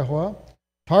 declares Yahweh.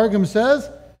 Targum says,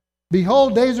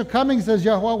 behold, days are coming, says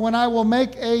Yahweh, when I will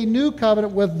make a new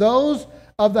covenant with those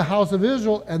of the house of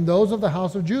Israel and those of the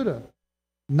house of Judah.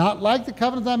 Not like the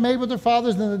covenant I made with their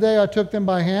fathers in the day I took them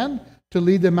by hand to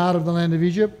lead them out of the land of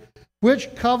Egypt.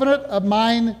 Which covenant of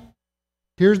mine,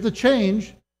 here's the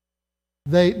change,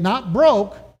 they not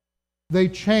broke, they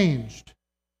changed.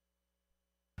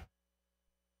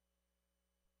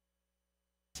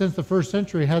 Since the first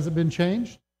century, has it been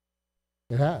changed?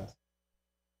 It has.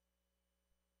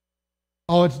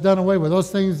 Oh, it's done away with. Those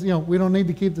things, we don't need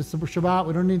to keep the Shabbat,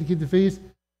 we don't need to keep the feast.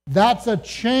 That's a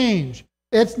change.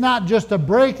 It's not just a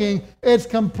breaking, it's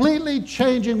completely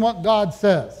changing what God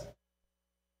says.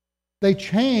 They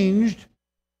changed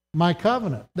my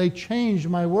covenant. They changed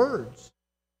my words.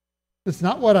 It's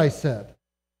not what I said.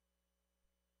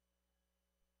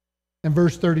 And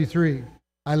verse 33.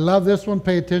 I love this one.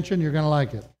 Pay attention. You're going to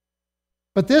like it.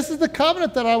 But this is the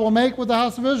covenant that I will make with the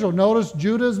house of Israel. Notice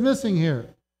Judah is missing here.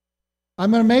 I'm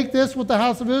going to make this with the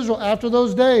house of Israel after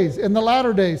those days, in the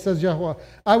latter days, says Yahweh.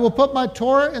 I will put my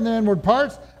Torah in their inward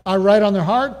parts. I write on their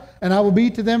heart, and I will be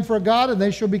to them for a God, and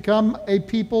they shall become a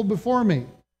people before me.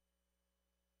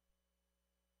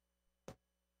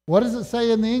 What does it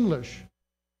say in the English?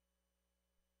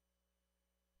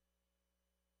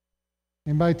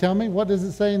 Anybody tell me? What does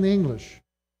it say in the English?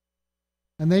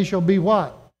 And they shall be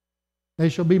what? They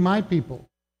shall be my people.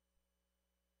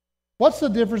 What's the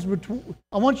difference between...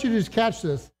 I want you to just catch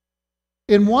this.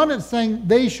 In one it's saying,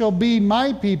 they shall be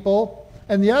my people,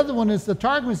 and the other one is the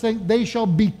Targum is saying, they shall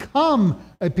become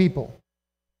a people.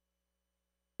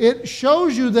 It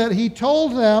shows you that he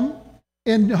told them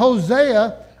in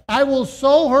Hosea, I will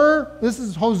sow her, this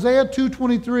is Hosea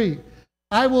 2:23.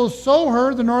 I will sow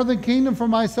her, the northern kingdom, for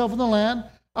myself in the land.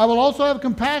 I will also have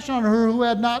compassion on her who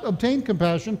had not obtained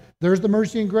compassion. There's the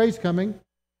mercy and grace coming.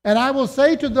 And I will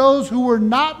say to those who were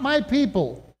not my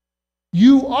people,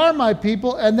 you are my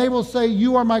people, and they will say,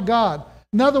 you are my God.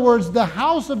 In other words, the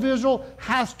house of Israel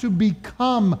has to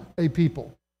become a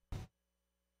people.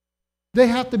 They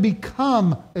have to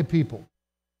become a people.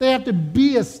 They have to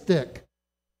be a stick.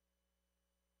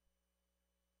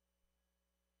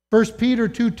 1 Peter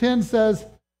 2:10 says,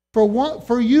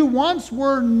 for you once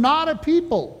were not a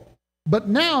people, but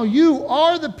now you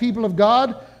are the people of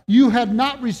God. You had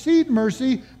not received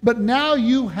mercy, but now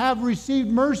you have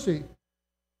received mercy.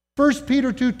 1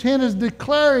 Peter 2:10 is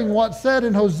declaring what's said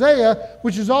in Hosea,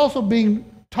 which is also being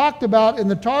talked about in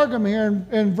the Targum here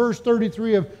in verse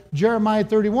 33 of Jeremiah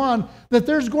 31, that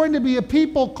there's going to be a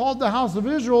people called the house of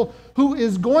Israel who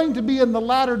is going to be in the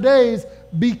latter days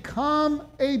become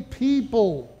a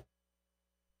people.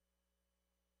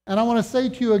 And I want to say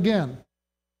to you again,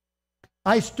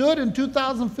 I stood in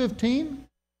 2015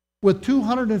 with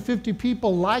 250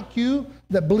 people like you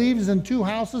that believes in two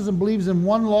houses and believes in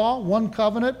one law, one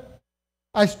covenant.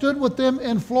 I stood with them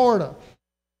in Florida,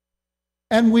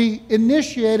 and we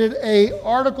initiated a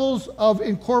articles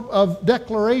of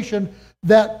declaration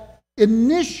that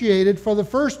initiated for the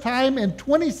first time in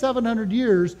 2,700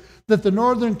 years that the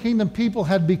Northern Kingdom people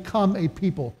had become a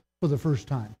people for the first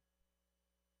time.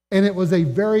 And it was a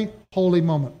very holy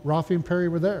moment. Rafi and Perry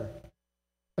were there.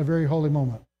 A very holy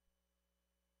moment.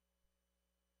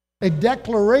 A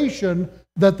declaration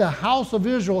that the house of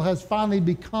Israel has finally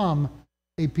become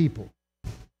a people.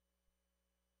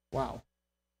 Wow.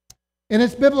 In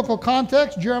its biblical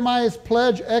context, Jeremiah's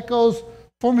pledge echoes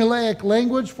formulaic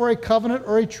language for a covenant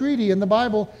or a treaty in the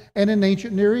Bible and in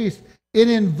ancient Near East. It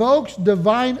invokes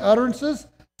divine utterances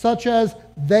such as,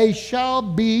 "They shall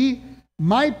be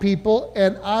my people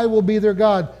and I will be their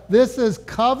God." This is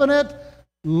covenant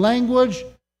language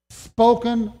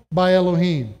spoken by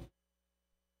Elohim.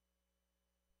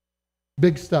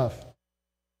 Big stuff.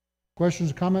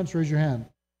 Questions or comments? Raise your hand.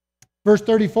 Verse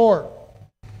 34.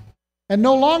 "And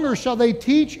no longer shall they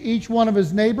teach each one of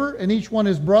his neighbor and each one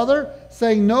his brother,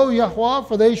 saying, 'Know Yahweh,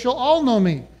 for they shall all know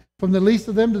me, from the least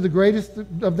of them to the greatest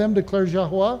of them, declares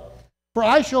Yahweh. For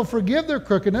I shall forgive their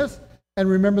crookedness and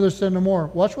remember their sin no more.'"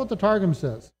 Watch what the Targum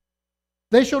says.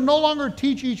 "They shall no longer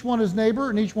teach each one his neighbor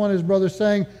and each one his brother,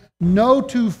 saying, 'Know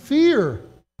to fear.'"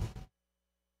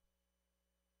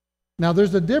 Now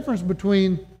there's a difference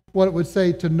between what it would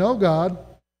say to know God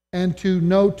and to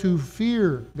know to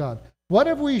fear God. What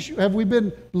have we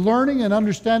been learning and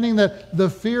understanding that the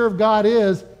fear of God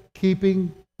is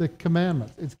keeping the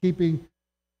commandments. It's keeping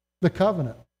the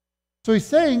covenant. So he's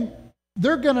saying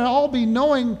they're going to all be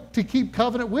knowing to keep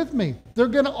covenant with me. They're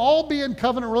going to all be in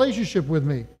covenant relationship with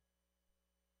me.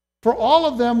 For all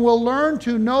of them will learn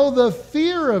to know the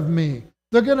fear of me.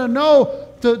 They're going to know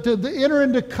to enter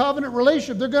into covenant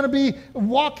relationship. They're going to be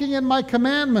walking in my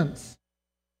commandments.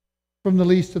 From the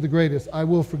least to the greatest, I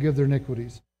will forgive their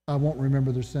iniquities. I won't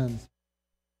remember their sins.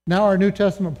 Now our New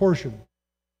Testament portion.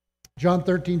 John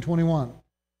 13:21.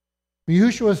 When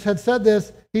Yahushua had said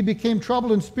this, he became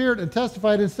troubled in spirit and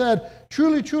testified and said,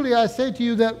 "Truly, truly, I say to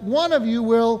you that one of you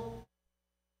will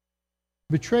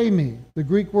betray me." The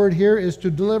Greek word here is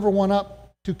to deliver one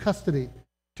up to custody,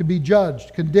 to be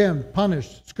judged, condemned,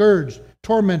 punished, scourged,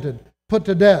 tormented, put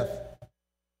to death.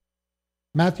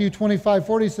 Matthew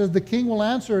 25:40 says, "The king will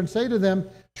answer and say to them,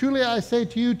 'Truly I say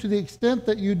to you, to the extent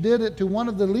that you did it to one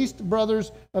of the least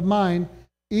brothers of mine,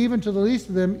 even to the least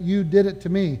of them, you did it to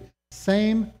me.'"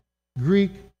 Same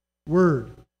Greek word.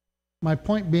 My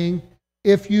point being,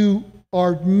 if you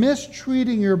are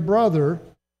mistreating your brother,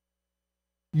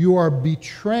 you are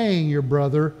betraying your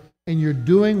brother, and you're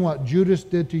doing what Judas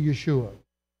did to Yeshua.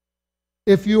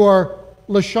 If you are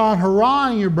lashon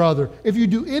haraing your brother, if you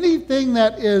do anything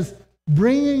that is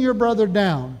bringing your brother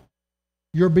down,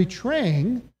 you're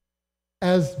betraying,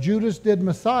 as Judas did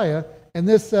Messiah, and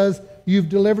this says you've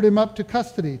delivered him up to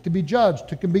custody, to be judged,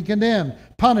 to be condemned,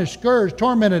 punished, scourged,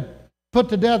 tormented, put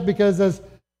to death, because as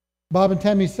Bob and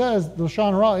Tammy says, the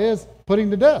lashon hara is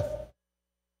putting to death.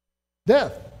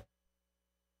 Death.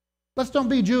 Let's don't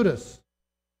be Judas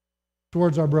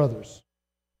towards our brothers.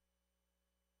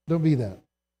 Don't be that.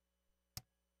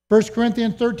 1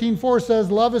 Corinthians 13:4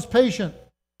 says, "Love is patient.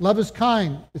 Love is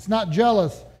kind. It's not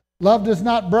jealous. Love does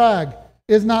not brag,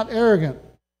 is not arrogant.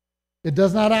 It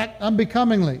does not act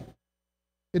unbecomingly.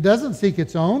 It doesn't seek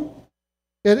its own.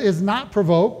 It is not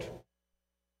provoked."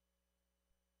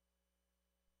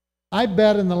 I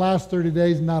bet in the last 30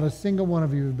 days, not a single one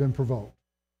of you have been provoked.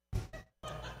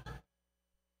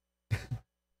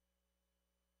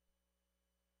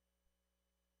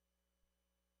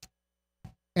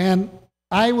 And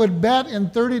I would bet in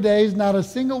 30 days, not a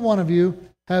single one of you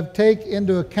have taken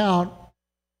into account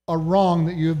a wrong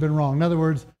that you have been wrong. In other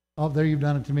words, oh, there you've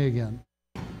done it to me again.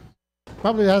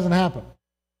 Probably hasn't happened.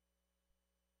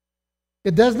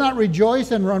 It does not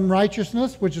rejoice in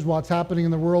unrighteousness, which is what's happening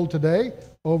in the world today,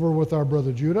 over with our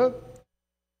brother Judah,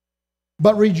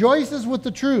 but rejoices with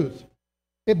the truth.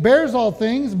 It bears all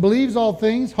things, believes all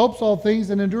things, hopes all things,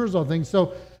 and endures all things.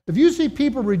 So if you see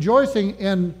people rejoicing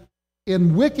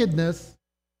in wickedness,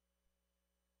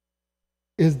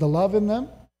 is the love in them?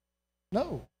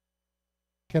 No.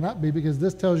 Cannot be, because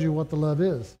this tells you what the love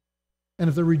is. And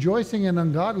if they're rejoicing in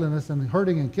ungodliness and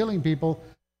hurting and killing people,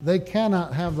 they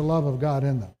cannot have the love of God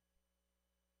in them.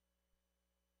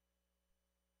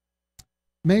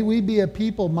 May we be a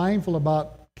people mindful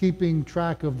about keeping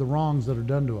track of the wrongs that are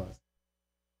done to us.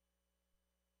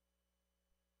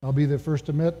 I'll be the first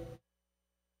to admit,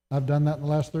 I've done that in the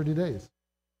last 30 days.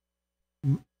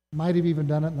 Might have even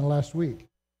done it in the last week.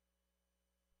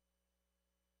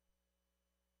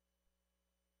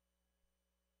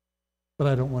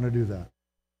 but I don't want to do that.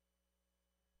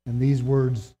 And these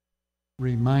words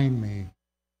remind me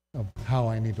of how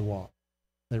I need to walk.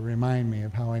 They remind me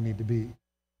of how I need to be,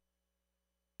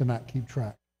 to not keep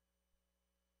track,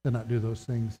 to not do those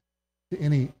things to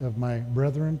any of my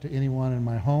brethren, to anyone in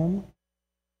my home,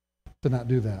 to not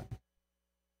do that.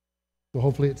 So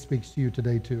hopefully it speaks to you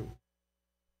today too.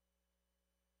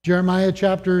 Jeremiah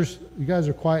chapters, you guys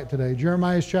are quiet today.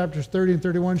 Jeremiah's chapters 30 and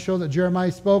 31 show that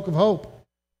Jeremiah spoke of hope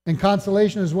and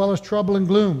consolation as well as trouble and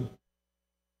gloom.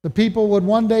 The people would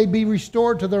one day be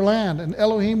restored to their land, and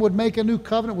Elohim would make a new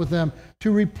covenant with them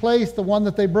to replace the one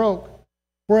that they broke.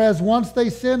 Whereas once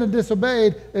they sinned and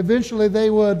disobeyed, eventually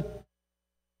they would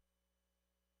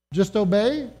just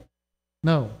obey?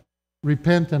 No,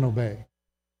 repent and obey.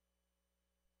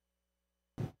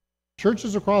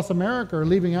 Churches across America are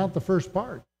leaving out the first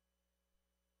part.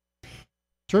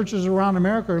 Churches around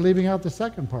America are leaving out the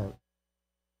second part.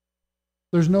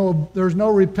 There's no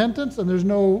repentance and there's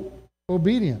no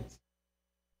obedience.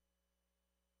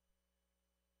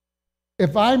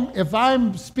 If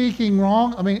I'm speaking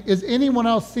wrong, I mean, is anyone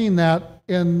else seen that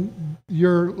in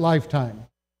your lifetime?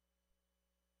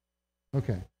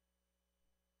 Okay.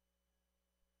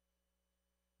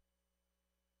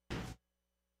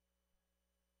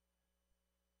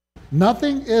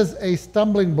 Nothing is a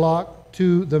stumbling block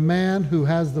to the man who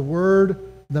has the word,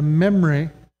 the memory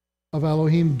of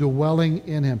Elohim dwelling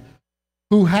in him,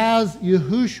 who has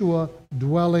Yahushua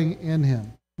dwelling in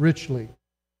him richly.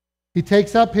 He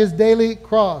takes up his daily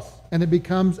cross, and it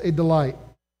becomes a delight.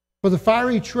 For the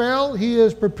fiery trail he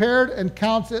is prepared and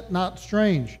counts it not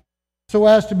strange, so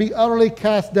as to be utterly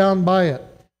cast down by it.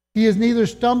 He is neither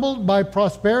stumbled by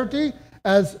prosperity,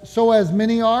 as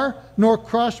many are, nor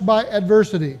crushed by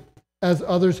adversity, as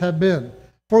others have been.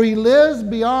 For he lives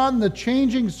beyond the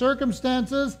changing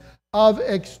circumstances of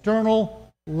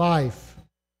external life.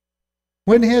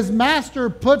 When his master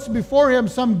puts before him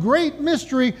some great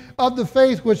mystery of the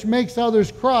faith which makes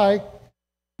others cry,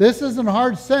 this isn't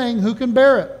hard saying, who can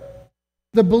bear it?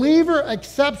 The believer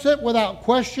accepts it without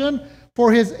question,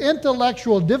 for his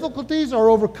intellectual difficulties are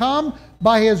overcome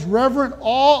by his reverent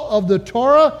awe of the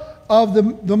Torah of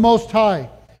the Most High,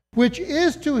 which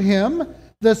is to him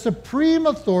the supreme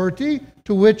authority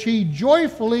to which he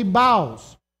joyfully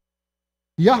bows.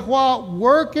 Yahweh,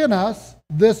 work in us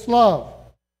this love,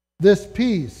 this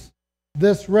peace,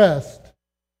 this rest,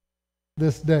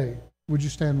 this day. Would you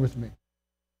stand with me?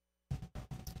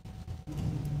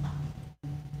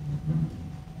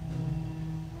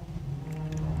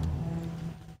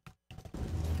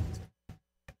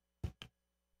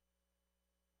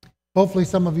 Hopefully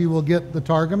some of you will get the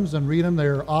Targums and read them.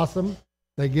 They're awesome.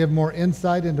 They give more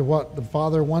insight into what the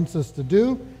Father wants us to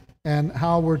do and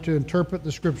how we're to interpret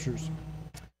the Scriptures.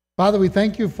 Father, we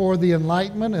thank you for the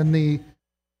enlightenment and the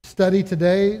study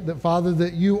today, that Father,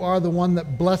 that you are the one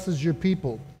that blesses your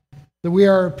people, that we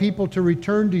are a people to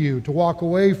return to you, to walk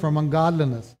away from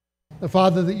ungodliness, that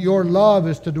Father, that your love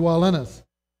is to dwell in us,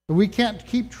 that we can't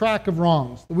keep track of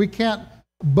wrongs, that we can't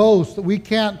boast, that we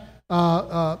can't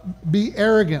be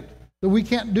arrogant, that we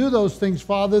can't do those things,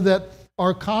 Father, that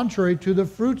are contrary to the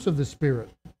fruits of the Spirit.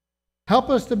 Help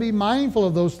us to be mindful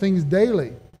of those things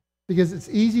daily, because it's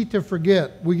easy to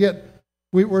forget.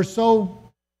 We're so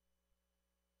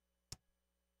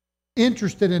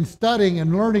interested in studying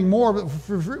and learning more, but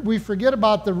we forget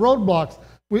about the roadblocks,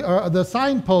 the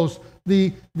signposts,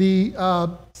 the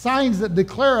signs that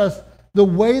declare us the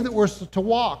way that we're to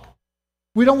walk.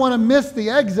 We don't want to miss the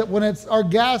exit when our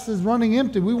gas is running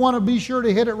empty. We want to be sure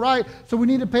to hit it right, so we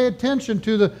need to pay attention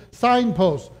to the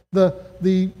signposts,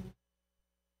 the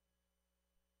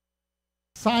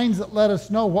signs that let us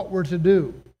know what we're to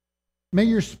do. May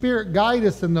your Spirit guide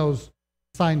us in those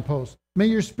signposts. May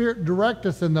your Spirit direct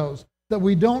us in those, that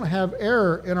we don't have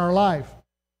error in our life.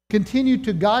 Continue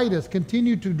to guide us,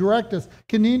 continue to direct us,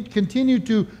 continue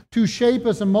to shape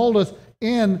us and mold us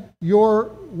in your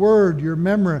word, your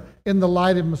memory, in the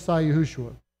light of Messiah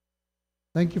Yahushua.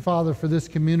 Thank you, Father, for this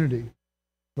community.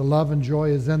 The love and joy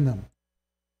is in them.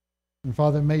 And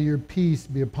Father, may your peace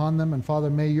be upon them. And Father,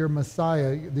 may your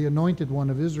Messiah, the anointed one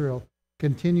of Israel,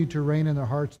 continue to reign in their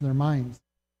hearts and their minds.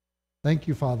 Thank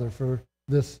you, Father, for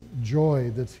this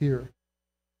joy that's here.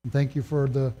 And thank you for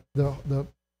the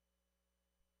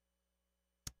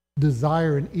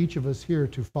desire in each of us here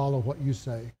to follow what you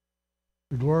say.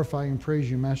 We glorify and praise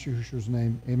you in Master Yahushua's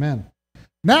name. Amen.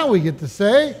 Now we get to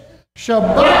say,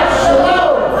 Shabbat Shalom.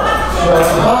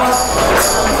 Shabbat.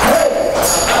 Hey.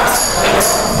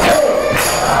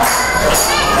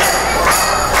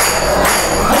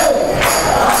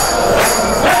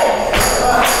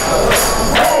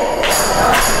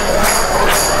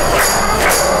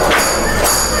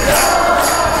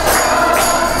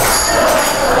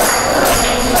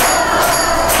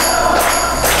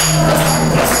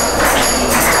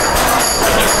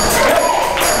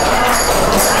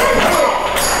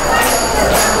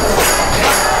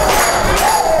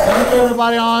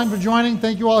 everybody online for joining.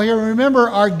 Thank you all here. Remember,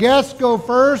 our guests go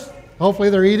first.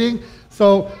 Hopefully they're eating.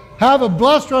 So have a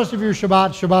blessed rest of your Shabbat.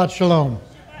 Shabbat Shalom.